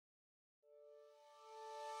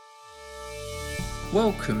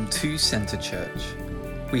Welcome to Centre Church.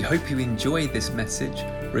 We hope you enjoy this message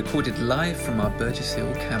recorded live from our Burgess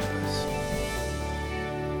Hill campus.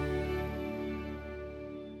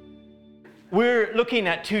 We're looking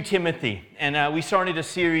at 2 Timothy, and we started a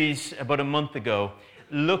series about a month ago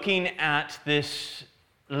looking at this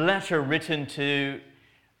letter written to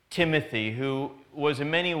Timothy, who was in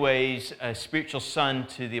many ways a spiritual son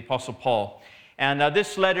to the Apostle Paul. And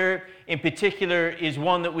this letter in particular is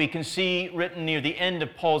one that we can see written near the end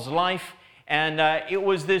of Paul's life. And it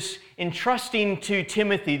was this entrusting to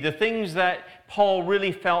Timothy the things that Paul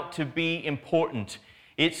really felt to be important.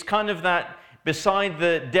 It's kind of that beside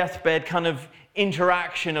the deathbed kind of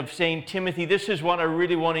interaction of saying, Timothy, this is what I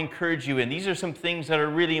really want to encourage you in. These are some things that are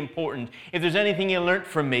really important. If there's anything you learned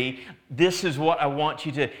from me, this is what I want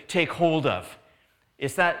you to take hold of.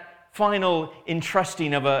 It's that final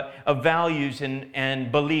entrusting of values and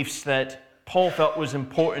beliefs that Paul felt was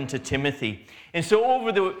important to Timothy. And so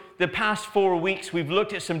over the past 4 weeks, we've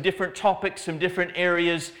looked at some different topics, some different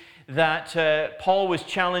areas that Paul was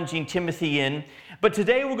challenging Timothy in. But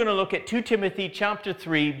today we're going to look at 2 Timothy chapter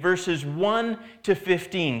 3, verses 1 to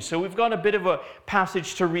 15. So we've got a bit of a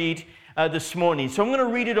passage to read this morning. So I'm going to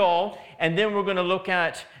read it all, and then we're going to look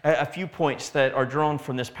at a few points that are drawn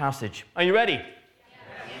from this passage. Are you ready?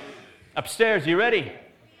 Upstairs, you ready?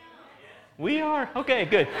 We are? Okay,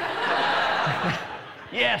 good.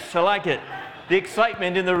 Yes, I like it. The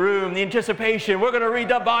excitement in the room, the anticipation. We're going to read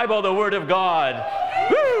the Bible, the Word of God.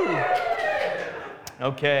 Woo!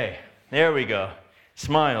 Okay, there we go.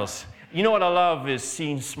 Smiles. You know what I love is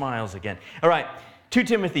seeing smiles again. All right, 2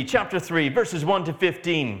 Timothy chapter 3, verses 1 to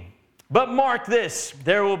 15. But mark this,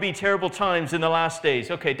 there will be terrible times in the last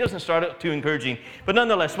days. Okay, it doesn't start out too encouraging, but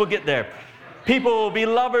nonetheless, we'll get there. People will be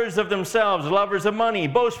lovers of themselves, lovers of money,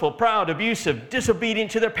 boastful, proud, abusive,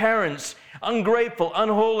 disobedient to their parents, ungrateful,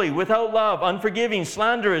 unholy, without love, unforgiving,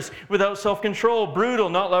 slanderous, without self-control, brutal,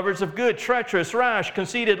 not lovers of good, treacherous, rash,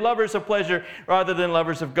 conceited, lovers of pleasure rather than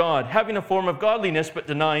lovers of God, having a form of godliness but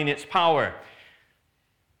denying its power.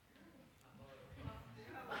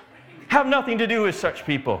 Have nothing to do with such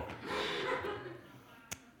people.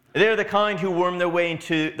 They're the kind who worm their way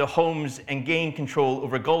into the homes and gain control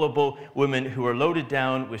over gullible women who are loaded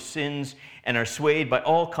down with sins and are swayed by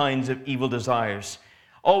all kinds of evil desires,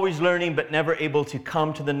 always learning but never able to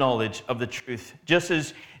come to the knowledge of the truth. Just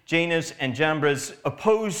as Jannes and Jambres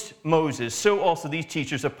opposed Moses, so also these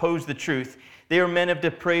teachers oppose the truth. They are men of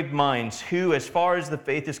depraved minds who, as far as the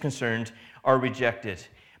faith is concerned, are rejected.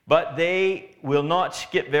 But they will not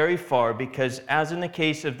get very far because, as in the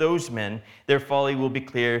case of those men, their folly will be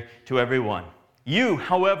clear to everyone. You,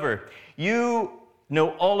 however, you know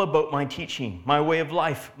all about my teaching, my way of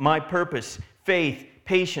life, my purpose, faith,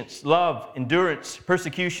 patience, love, endurance,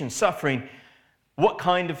 persecution, suffering. What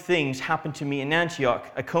kind of things happened to me in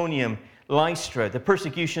Antioch, Iconium, Lystra, the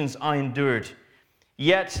persecutions I endured.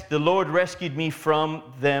 Yet the Lord rescued me from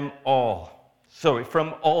all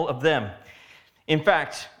of them. In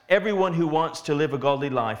fact, everyone who wants to live a godly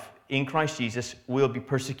life in Christ Jesus will be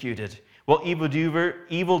persecuted, while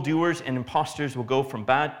evildoers and impostors will go from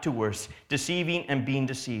bad to worse, deceiving and being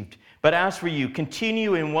deceived. But as for you,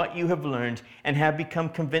 continue in what you have learned and have become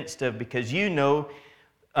convinced of, because you know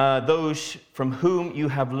those from whom you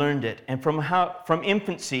have learned it. And from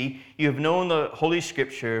infancy you have known the Holy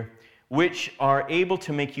Scripture, which are able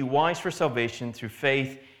to make you wise for salvation through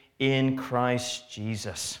faith in Christ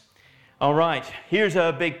Jesus. All right, here's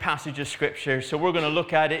a big passage of Scripture. So we're going to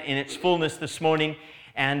look at it in its fullness this morning.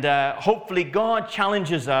 And hopefully God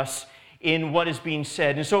challenges us in what is being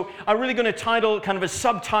said. And so I'm really going to title kind of a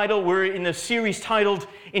subtitle. We're in a series titled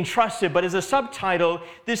Entrusted. But as a subtitle,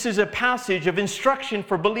 this is a passage of instruction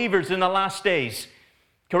for believers in the last days.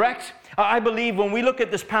 Correct? I believe when we look at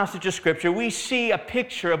this passage of Scripture, we see a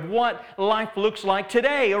picture of what life looks like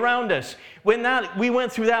today around us. When we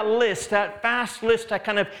went through that list, that fast list I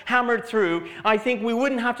kind of hammered through, I think we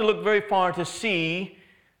wouldn't have to look very far to see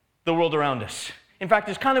the world around us. In fact,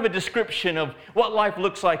 it's kind of a description of what life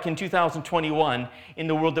looks like in 2021 in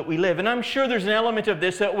the world that we live. And I'm sure there's an element of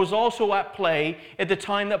this that was also at play at the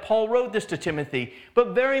time that Paul wrote this to Timothy. But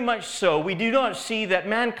very much so, we do not see that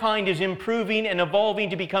mankind is improving and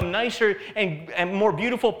evolving to become nicer and more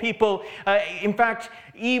beautiful people. In fact,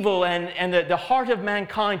 evil and the heart of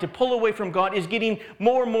mankind to pull away from God is getting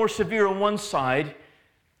more and more severe on one side,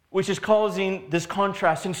 which is causing this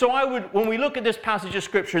contrast. And so when we look at this passage of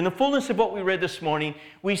Scripture, in the fullness of what we read this morning,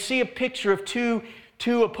 we see a picture of two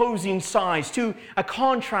opposing sides, a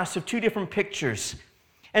contrast of two different pictures.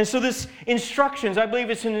 And so this instructions, I believe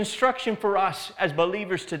it's an instruction for us as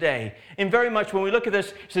believers today. And very much when we look at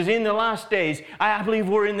this, it says in the last days, I believe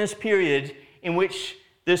we're in this period in which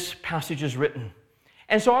this passage is written.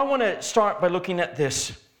 And so I want to start by looking at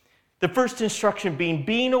this. The first instruction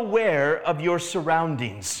being aware of your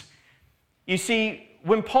surroundings. You see,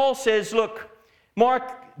 when Paul says, look,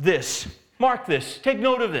 mark this, take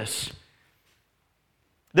note of this.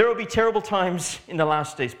 There will be terrible times in the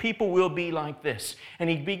last days. People will be like this. And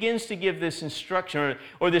he begins to give this instruction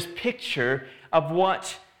or this picture of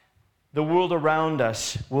what the world around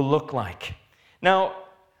us will look like. Now,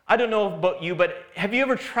 I don't know about you, but have you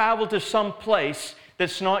ever traveled to some place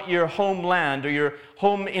that's not your homeland or your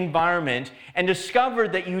home environment and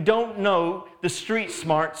discovered that you don't know the street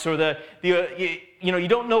smarts or you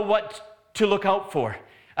don't know what to look out for?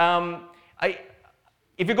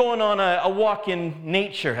 If you're going on a walk in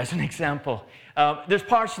nature, as an example, there's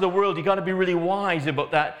parts of the world you got to be really wise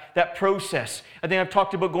about that process. I think I've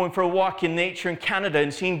talked about going for a walk in nature in Canada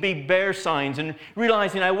and seeing big bear signs and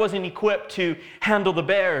realizing I wasn't equipped to handle the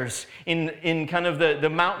bears in kind of the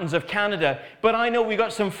mountains of Canada. But I know we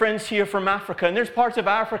got some friends here from Africa, and there's parts of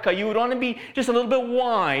Africa you would want to be just a little bit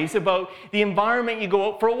wise about the environment you go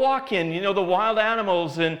out for a walk in. You know, the wild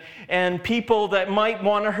animals and people that might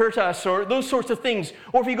want to hurt us or those sorts of things.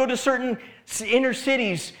 Or if you go to certain inner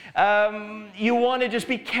cities, you want to just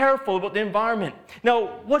be careful about the environment.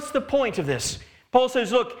 Now, what's the point of this? Paul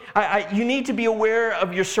says, look, you need to be aware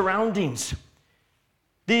of your surroundings.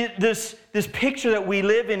 This picture that we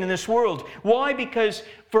live in this world. Why? Because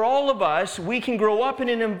for all of us, we can grow up in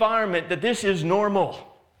an environment that this is normal.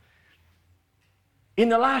 In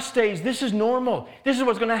the last days, this is normal. This is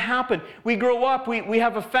what's going to happen. We grow up, we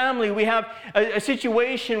have a family, we have a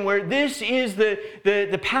situation where this is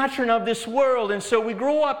the pattern of this world. And so we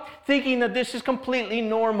grow up thinking that this is completely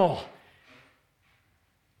normal.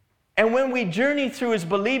 And when we journey through as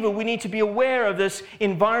believers, we need to be aware of this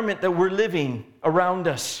environment that we're living around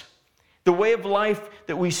us. The way of life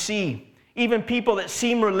that we see. Even people that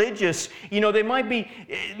seem religious, they might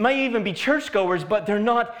even be churchgoers, but they're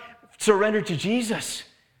not surrendered to Jesus.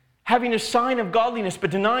 Having a sign of godliness, but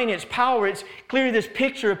denying its power. It's clearly this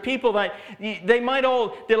picture of people that they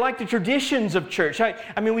like the traditions of church.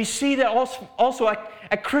 I mean, we see that also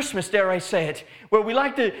at Christmas, dare I say it, where we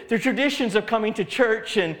like the traditions of coming to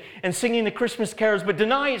church and singing the Christmas carols, but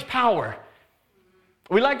deny its power.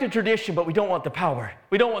 We like the tradition, but we don't want the power.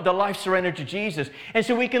 We don't want the life surrendered to Jesus. And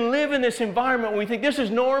so we can live in this environment where we think this is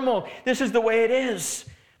normal. This is the way it is.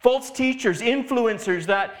 False teachers, influencers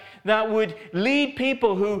that would lead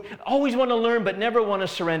people who always want to learn but never want to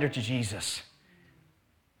surrender to Jesus.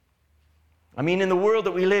 I mean, in the world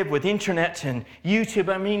that we live with internet and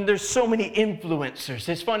YouTube, I mean, there's so many influencers.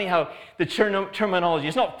 It's funny how the terminology,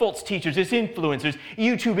 it's not false teachers, it's influencers,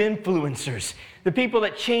 YouTube influencers. The people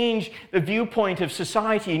that change the viewpoint of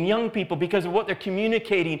society and young people because of what they're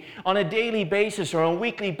communicating on a daily basis or on a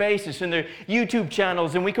weekly basis in their YouTube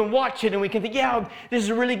channels. And we can watch it and we can think, yeah, this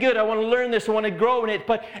is really good. I want to learn this. I want to grow in it.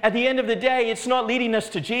 But at the end of the day, it's not leading us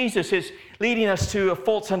to Jesus. It's leading us to a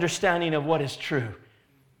false understanding of what is true.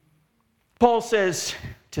 Paul says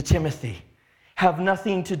to Timothy, have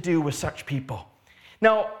nothing to do with such people.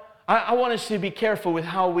 Now, I want us to be careful with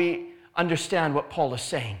how we understand what Paul is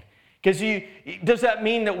saying. Because does that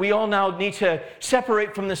mean that we all now need to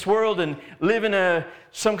separate from this world and live in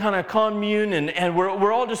some kind of commune and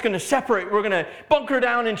we're all just going to separate? We're going to bunker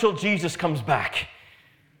down until Jesus comes back.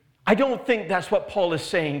 I don't think that's what Paul is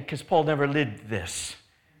saying, because Paul never lived this.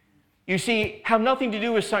 You see, have nothing to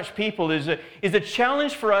do with such people is a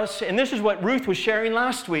challenge for us, and this is what Ruth was sharing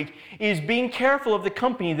last week, is being careful of the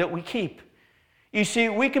company that we keep. You see,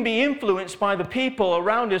 we can be influenced by the people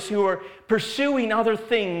around us who are pursuing other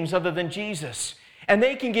things other than Jesus. And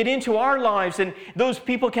they can get into our lives, and those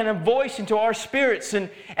people can have voice into our spirits. And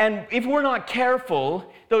if we're not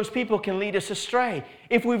careful, those people can lead us astray.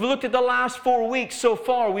 If we've looked at the last 4 weeks so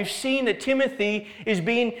far, we've seen that Timothy is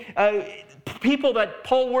being... people that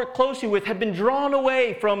Paul worked closely with have been drawn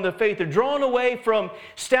away from the faith. They're drawn away from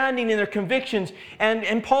standing in their convictions.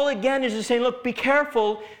 And Paul again is just saying, look, be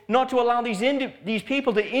careful not to allow these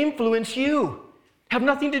people to influence you. Have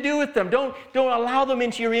nothing to do with them. Don't allow them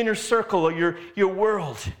into your inner circle or your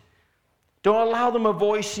world. Don't allow them a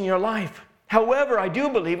voice in your life. However, I do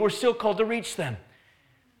believe we're still called to reach them.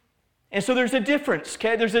 And so there's a difference,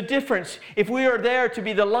 okay? There's a difference. If we are there to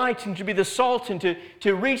be the light and to be the salt and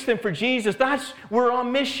to reach them for Jesus, we're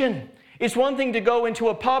on mission. It's one thing to go into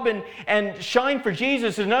a pub and shine for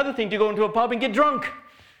Jesus. It's another thing to go into a pub and get drunk.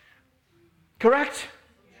 Correct?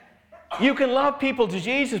 You can love people to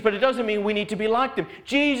Jesus, but it doesn't mean we need to be like them.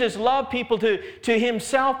 Jesus loved people to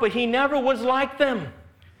himself, but he never was like them.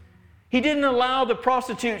 He didn't allow the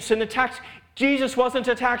prostitutes and the tax. Jesus wasn't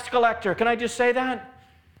a tax collector. Can I just say that?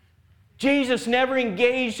 Jesus never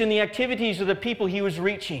engaged in the activities of the people he was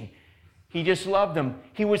reaching. He just loved them.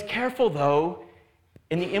 He was careful, though,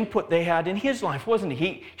 in the input they had in his life, wasn't he?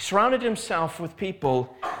 He surrounded himself with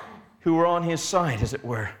people who were on his side, as it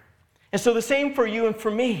were. And so the same for you and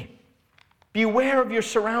for me. Be aware of your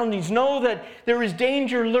surroundings. Know that there is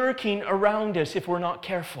danger lurking around us if we're not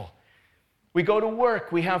careful. We go to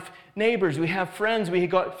work, we have neighbors, we have friends, we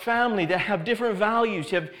got family that have different values,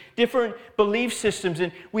 have different belief systems,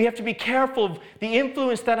 and we have to be careful of the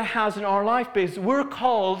influence that it has in our life, because we're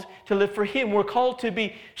called to live for Him. We're called to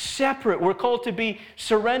be separate. We're called to be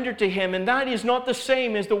surrendered to Him, and that is not the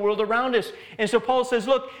same as the world around us. And so Paul says,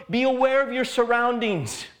 look, be aware of your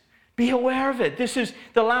surroundings. Be aware of it. This is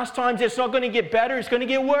the last times. It's not going to get better. It's going to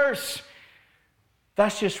get worse.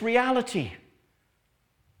 That's just reality.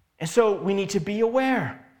 And so we need to be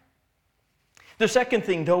aware. The second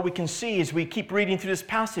thing, though, we can see as we keep reading through this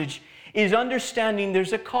passage is understanding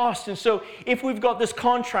there's a cost. And so if we've got this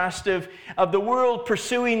contrast of the world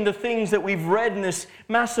pursuing the things that we've read in this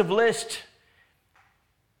massive list,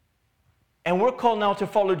 and we're called now to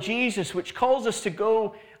follow Jesus, which calls us to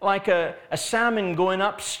go like a salmon going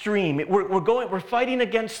upstream. We're fighting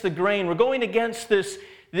against the grain. We're going against this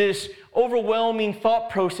overwhelming thought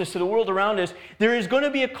process of the world around us. There is going to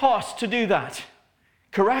be a cost to do that.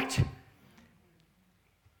 Correct?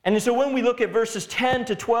 And so when we look at verses 10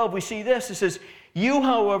 to 12, we see this. It says, you,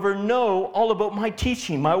 however, know all about my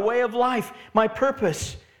teaching, my way of life, my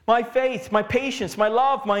purpose, my faith, my patience, my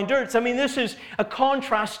love, my endurance. I mean, this is a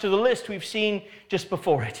contrast to the list we've seen just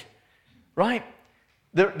before it. Right?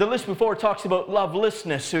 The list before talks about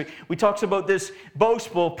lovelessness. So we talks about this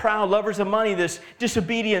boastful, proud, lovers of money, this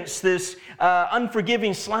disobedience, this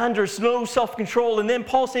unforgiving, slanderous, no self-control. And then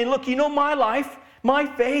Paul saying, look, you know my life, my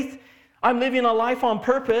faith. I'm living a life on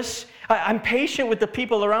purpose. I'm patient with the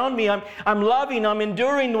people around me. I'm loving, I'm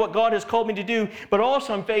enduring what God has called me to do. But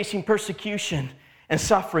also I'm facing persecution and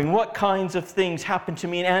suffering. What kinds of things happened to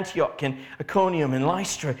me in Antioch and Iconium and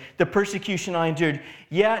Lystra? The persecution I endured.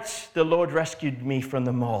 Yet the Lord rescued me from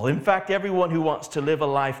them all. In fact, everyone who wants to live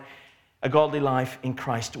a godly life in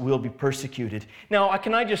Christ will be persecuted. Now,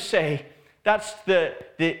 can I just say, that's the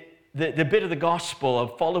bit of the gospel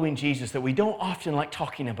of following Jesus that we don't often like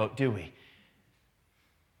talking about, do we?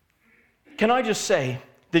 Can I just say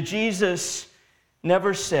that Jesus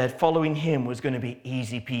never said following Him was going to be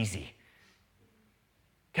easy peasy?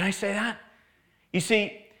 Can I say that? You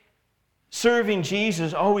see, serving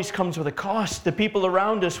Jesus always comes with a cost. The people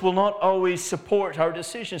around us will not always support our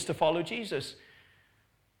decisions to follow Jesus.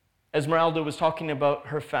 Esmeralda was talking about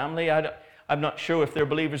her family. I'm not sure if they're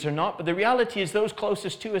believers or not, but the reality is those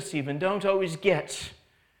closest to us even don't always get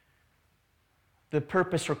the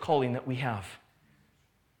purpose or calling that we have.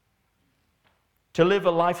 To live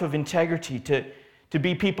a life of integrity, to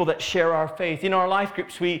be people that share our faith. In our life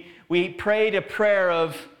groups, we prayed a prayer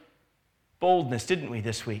of boldness, didn't we,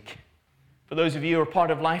 this week? For those of you who are part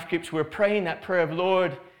of life groups, we're praying that prayer of,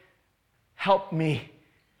 Lord, help me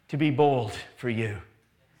to be bold for you.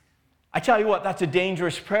 I tell you what, that's a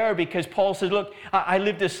dangerous prayer because Paul says, look, I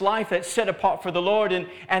lived this life that's set apart for the Lord, and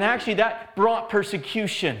actually that brought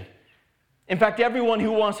persecution. In fact, everyone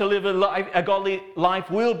who wants to live a godly life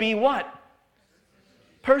will be what?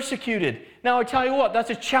 Persecuted. Now, I tell you what,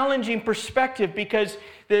 that's a challenging perspective because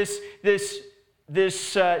this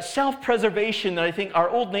self-preservation that I think our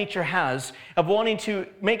old nature has of wanting to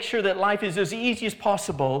make sure that life is as easy as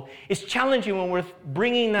possible is challenging when we're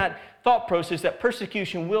bringing that thought process that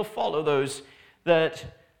persecution will follow those that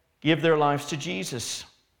give their lives to Jesus.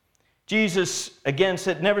 Jesus, again,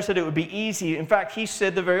 never said it would be easy. In fact, He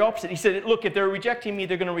said the very opposite. He said, look, if they're rejecting me,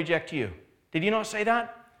 they're going to reject you. Did He not say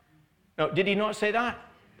that? No, did He not say that?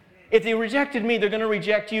 If they rejected me, they're going to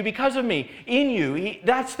reject you because of me, in you.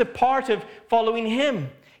 That's the part of following Him.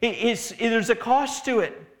 There's a cost to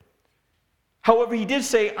it. However, He did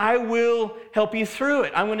say, I will help you through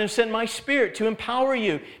it. I'm going to send my Spirit to empower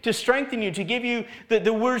you, to strengthen you, to give you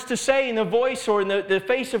the words to say in the voice or in the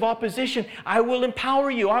face of opposition. I will empower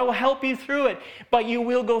you. I will help you through it, but you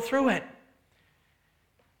will go through it.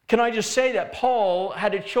 Can I just say that Paul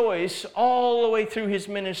had a choice all the way through his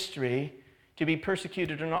ministry to be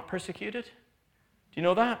persecuted or not persecuted? Do you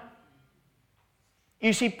know that?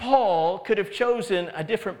 You see, Paul could have chosen a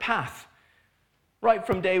different path right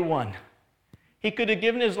from day one. He could have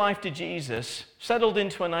given his life to Jesus, settled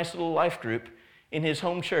into a nice little life group in his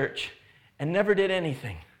home church, and never did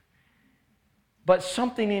anything. But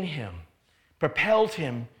something in him propelled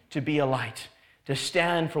him to be a light. to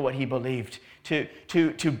stand for what he believed,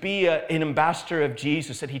 to be an ambassador of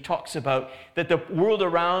Jesus that he talks about, that the world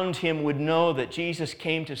around him would know that Jesus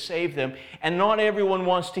came to save them, and not everyone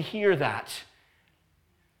wants to hear that.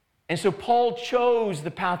 And so Paul chose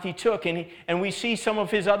the path he took, and we see some of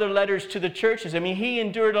his other letters to the churches. I mean, he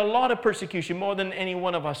endured a lot of persecution, more than any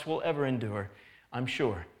one of us will ever endure, I'm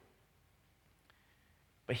sure.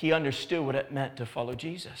 But he understood what it meant to follow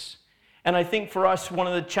Jesus. And I think for us, one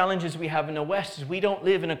of the challenges we have in the West is we don't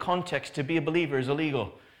live in a context to be a believer is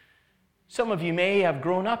illegal. Some of you may have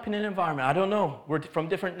grown up in an environment, I don't know, we're from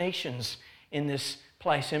different nations in this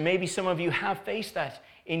place, and maybe some of you have faced that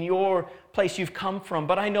in your place you've come from.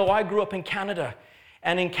 But I know I grew up in Canada,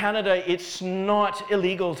 and in Canada it's not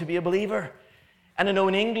illegal to be a believer. And I know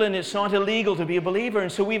in England it's not illegal to be a believer,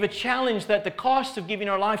 and so we have a challenge that the cost of giving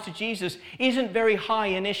our lives to Jesus isn't very high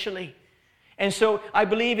initially. And so I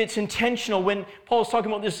believe it's intentional when Paul's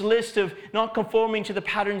talking about this list of not conforming to the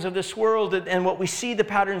patterns of this world and what we see the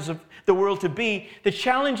patterns of the world to be. The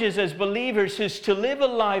challenge is as believers is to live a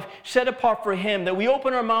life set apart for him, that we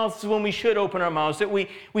open our mouths when we should open our mouths, that we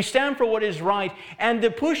stand for what is right. And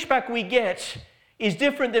the pushback we get is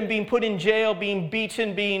different than being put in jail, being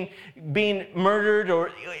beaten, being murdered,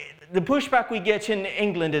 or the pushback we get in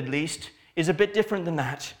England at least is a bit different than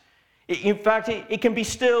that. In fact, it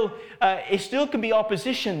still can be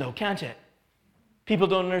opposition though, can't it? People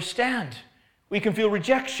don't understand. We can feel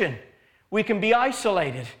rejection. We can be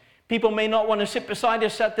isolated. People may not want to sit beside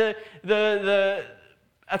us at the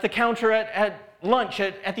counter at lunch,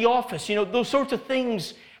 at the office. You know, those sorts of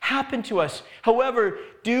things happen to us. However,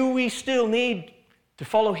 do we still need to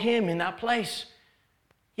follow him in that place?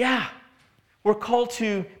 Yeah. We're called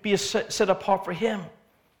to be set apart for him.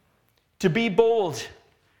 To be bold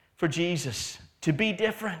for Jesus, to be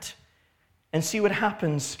different, and see what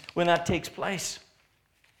happens when that takes place.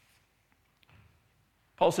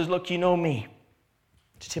 Paul says, look, you know me.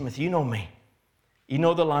 To Timothy, you know me. You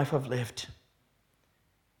know the life I've lived.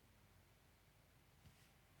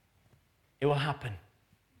 It will happen.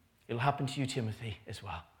 It will happen to you, Timothy, as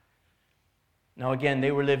well. Now again,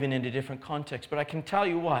 they were living in a different context, but I can tell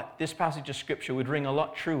you what, this passage of Scripture would ring a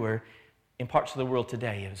lot truer in parts of the world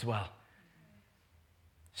today as well.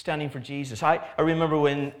 Standing for Jesus. I remember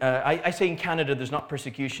when, I say in Canada there's not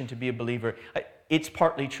persecution to be a believer. It's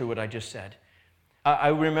partly true what I just said. I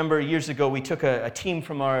remember years ago we took a team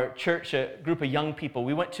from our church, a group of young people.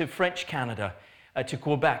 We went to French Canada, to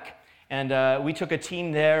Quebec. And we took a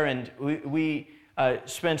team there, and we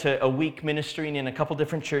spent a week ministering in a couple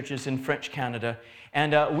different churches in French Canada.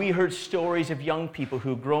 And we heard stories of young people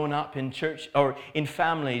who'd grown up in church or in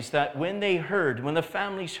families that when the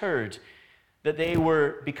families heard that they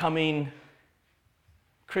were becoming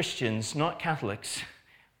Christians, not Catholics,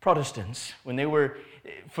 Protestants.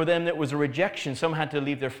 For them, it was a rejection. Some had to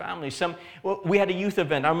leave their families. We had a youth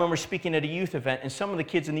event. I remember speaking at a youth event, and some of the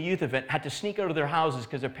kids in the youth event had to sneak out of their houses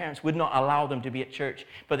because their parents would not allow them to be at church,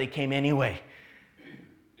 but they came anyway.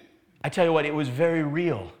 I tell you what, it was very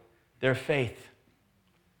real, their faith.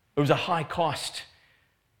 It was a high cost.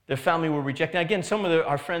 Their family were rejected. Now, again, some of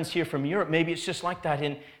our friends here from Europe, maybe it's just like that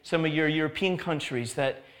in some of your European countries,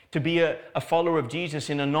 that to be a follower of Jesus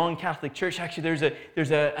in a non-Catholic church, actually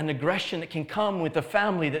there's an aggression that can come with the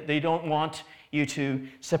family that they don't want you to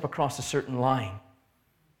step across a certain line.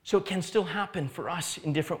 So it can still happen for us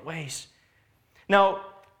in different ways. Now,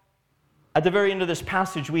 at the very end of this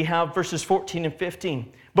passage, we have verses 14 and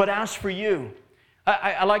 15. But as for you,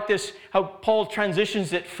 I like this, how Paul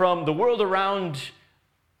transitions it from the world around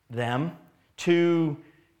them to,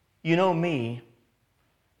 you know me,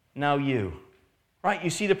 now you. Right?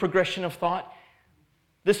 You see the progression of thought?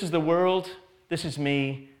 This is the world, this is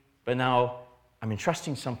me, but now I'm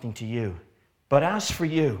entrusting something to you. But as for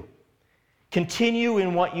you, continue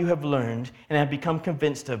in what you have learned and have become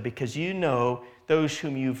convinced of, because you know those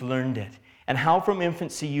whom you've learned it, and how from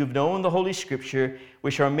infancy you've known the Holy Scripture,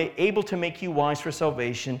 which are able to make you wise for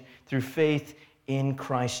salvation through faith in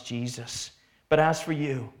Christ Jesus. But as for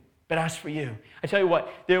you, I tell you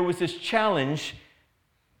what, there was this challenge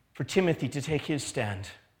for Timothy to take his stand.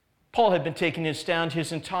 Paul had been taking his stand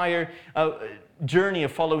his entire journey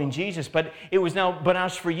of following Jesus, but it was now, but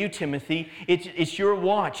as for you, Timothy, it's your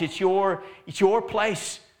watch, it's your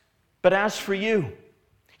place. But as for you,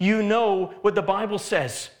 you know what the Bible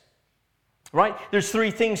says. Right? There's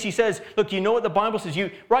three things he says. Look, you know what the Bible says.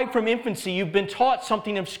 Right from infancy, you've been taught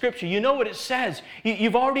something of Scripture. You know what it says.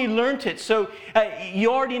 You've already learned it. So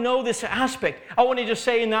you already know this aspect. I want to just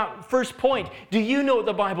say in that first point, do you know what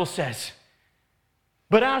the Bible says?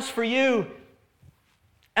 But as for you,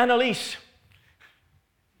 Annalise,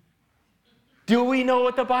 do we know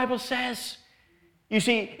what the Bible says? You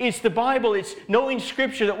see, it's the Bible, it's knowing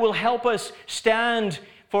Scripture that will help us stand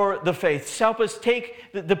for the faith, help us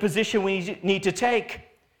take the position we need to take.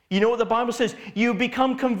 You know what the Bible says? You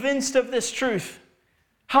become convinced of this truth.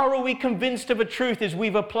 How are we convinced of a truth? As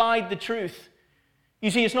we've applied the truth. You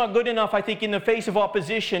see, it's not good enough, I think, in the face of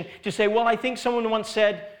opposition to say, well, I think someone once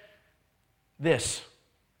said this.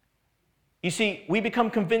 You see, we become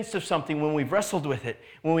convinced of something when we've wrestled with it,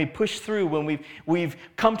 when we push through, when we've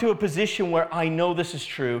come to a position where I know this is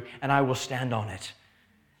true and I will stand on it.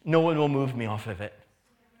 No one will move me off of it.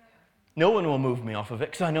 No one will move me off of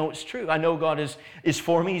it because I know it's true. I know God is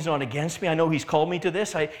for me. He's not against me. I know He's called me to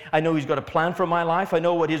this. I know He's got a plan for my life. I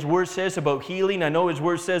know what His Word says about healing. I know His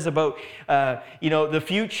Word says about the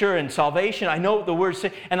future and salvation. I know what the Word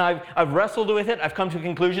says. And I've wrestled with it. I've come to a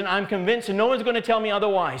conclusion. I'm convinced, and no one's going to tell me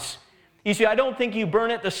otherwise. You see, I don't think you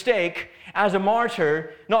burn at the stake as a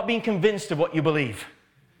martyr not being convinced of what you believe.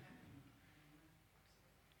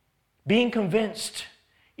 Being convinced.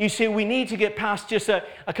 You see, we need to get past just a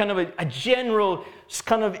kind of a general,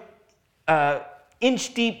 kind of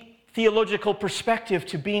inch-deep theological perspective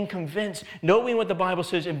to being convinced, knowing what the Bible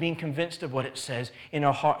says and being convinced of what it says in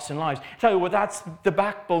our hearts and lives. I tell you what, that's the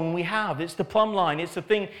backbone we have. It's the plumb line. It's the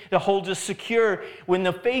thing that holds us secure when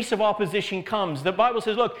the face of opposition comes. The Bible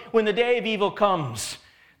says, look, when the day of evil comes,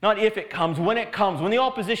 not if it comes, when the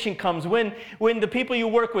opposition comes, when the people you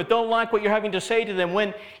work with don't like what you're having to say to them,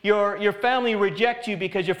 when your family reject you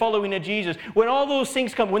because you're following a Jesus, when all those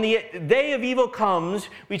things come, when the day of evil comes,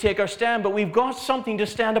 we take our stand, but we've got something to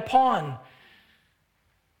stand upon.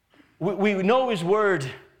 We know His Word.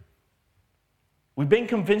 We've been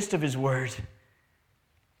convinced of His Word.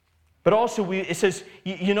 But also, it says,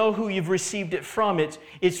 you know who you've received it from.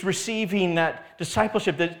 It's receiving that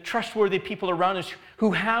discipleship, the trustworthy people around us who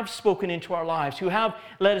have spoken into our lives, who have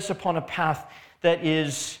led us upon a path that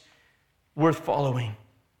is worth following.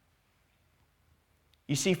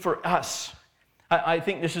 You see, for us, I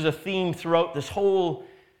think this is a theme throughout this whole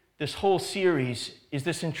series, is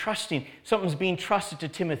this entrusting. Something's being trusted to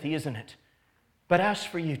Timothy, isn't it? But as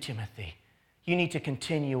for you, Timothy, you need to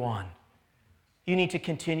continue on. You need to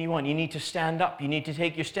continue on. You need to stand up. You need to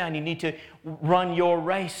take your stand. You need to run your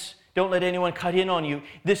race. Don't let anyone cut in on you.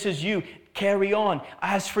 This is you. Carry on.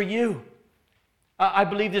 As for you, I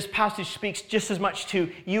believe this passage speaks just as much to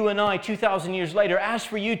you and I 2,000 years later. As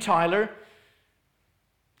for you, Tyler,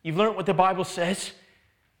 you've learned what the Bible says.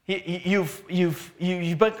 You've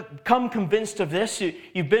become convinced of this.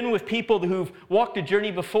 You've been with people who've walked a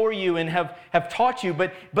journey before you and have taught you,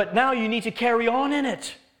 but now you need to carry on in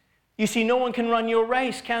it. You see, no one can run your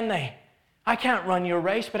race, can they? I can't run your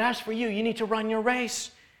race, but as for you, you need to run your race.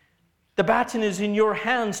 The baton is in your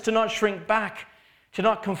hands to not shrink back, to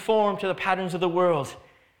not conform to the patterns of the world,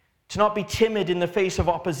 to not be timid in the face of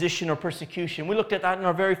opposition or persecution. We looked at that in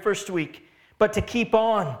our very first week. But to keep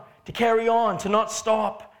on, to carry on, to not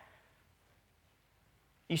stop.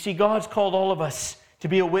 You see, God's called all of us to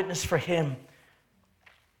be a witness for Him,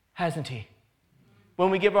 hasn't He? When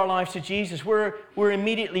we give our lives to Jesus, we're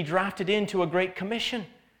immediately drafted into a great commission.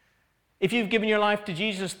 If you've given your life to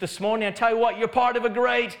Jesus this morning, I tell you what, you're part of a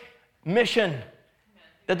great mission.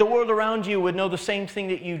 That the world around you would know the same thing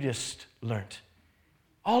that you just learned.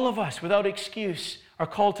 All of us, without excuse, are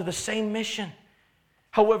called to the same mission.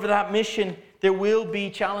 However, that mission, there will be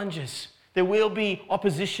challenges. There will be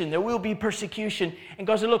opposition. There will be persecution. And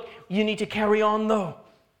God said, look, you need to carry on though.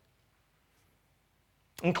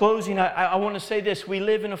 In closing, I want to say this. We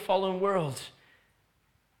live in a fallen world.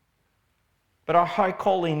 But our high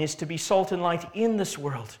calling is to be salt and light in this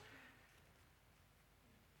world.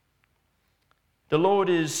 The Lord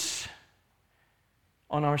is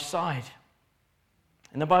on our side.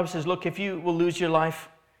 And the Bible says, look, if you will lose your life,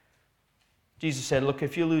 Jesus said, look,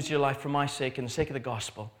 if you lose your life for my sake and the sake of the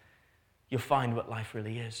gospel, you'll find what life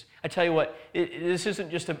really is. I tell you what, this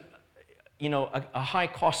isn't just a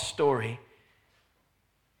high-cost story.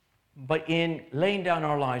 But in laying down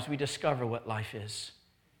our lives, we discover what life is.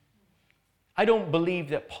 I don't believe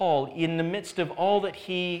that Paul, in the midst of all that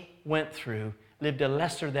he went through, lived a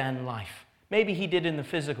lesser than life. Maybe he did in the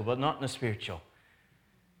physical, but not in the spiritual.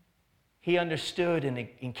 He understood and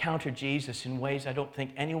encountered Jesus in ways I don't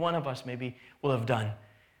think any one of us maybe will have done.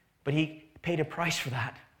 But he paid a price for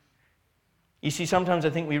that. You see, sometimes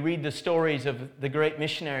I think we read the stories of the great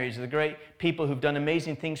missionaries, the great people who've done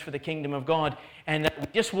amazing things for the kingdom of God, and we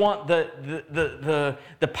just want the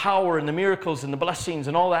power and the miracles and the blessings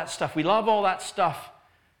and all that stuff. We love all that stuff,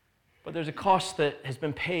 but there's a cost that has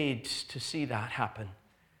been paid to see that happen.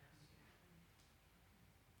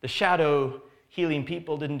 The shadow healing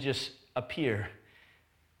people didn't just appear.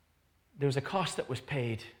 There was a cost that was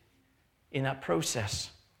paid in that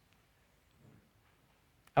process.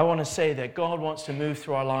 I want to say that God wants to move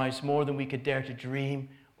through our lives more than we could dare to dream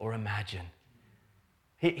or imagine.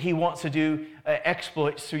 He wants to do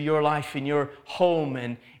exploits through your life, in your home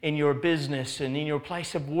and in your business and in your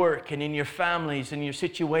place of work and in your families and your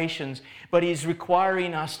situations. But He's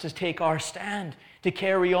requiring us to take our stand, to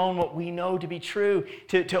carry on what we know to be true,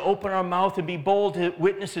 to open our mouth and be bold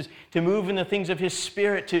witnesses, to move in the things of His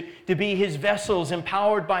Spirit, to be His vessels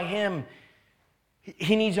empowered by Him.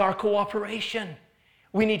 He needs our cooperation.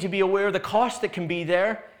 We need to be aware of the cost that can be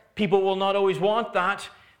there. People will not always want that.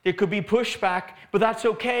 There could be pushback, but that's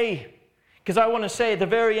okay. Because I want to say at the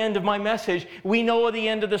very end of my message, we know the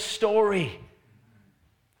end of the story.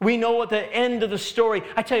 We know at the end of the story.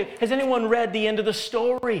 I tell you, has anyone read the end of the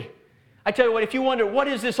story? I tell you what, if you wonder, what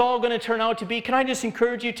is this all going to turn out to be? Can I just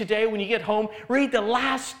encourage you today, when you get home, read the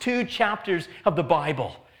last 2 chapters of the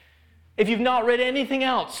Bible. If you've not read anything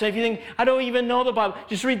else, if you think, I don't even know the Bible,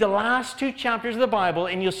 just read the last 2 chapters of the Bible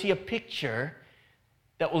and you'll see a picture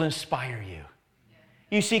that will inspire you.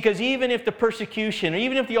 You see, because even if the persecution, or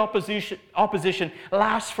even if the opposition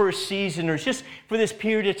lasts for a season, or just for this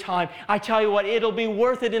period of time, I tell you what, it'll be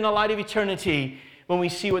worth it in the light of eternity when we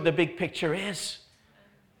see what the big picture is.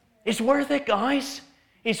 It's worth it, guys.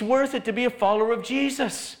 It's worth it to be a follower of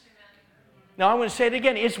Jesus. Now, I want to say it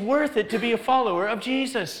again. It's worth it to be a follower of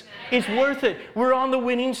Jesus. It's worth it. We're on the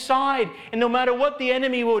winning side. And no matter what the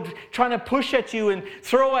enemy will try to push at you and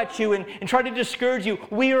throw at you and try to discourage you,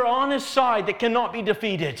 we are on a side that cannot be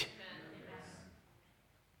defeated.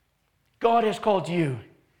 God has called you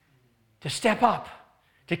to step up,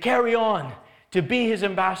 to carry on, to be His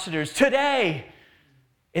ambassadors today,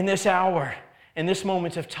 in this hour, in this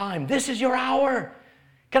moment of time. This is your hour.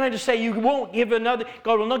 Can I just say, God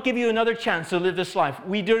will not give you another chance to live this life.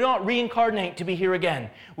 We do not reincarnate to be here again.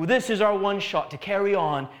 Well, this is our one shot to carry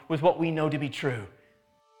on with what we know to be true.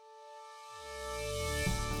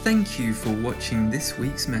 Thank you for watching this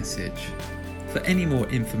week's message. For any more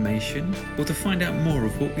information or to find out more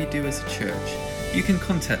of what we do as a church, you can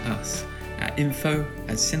contact us at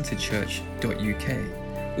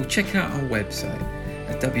info@centrechurch.uk or check out our website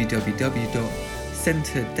at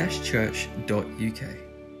www.centre-church.uk.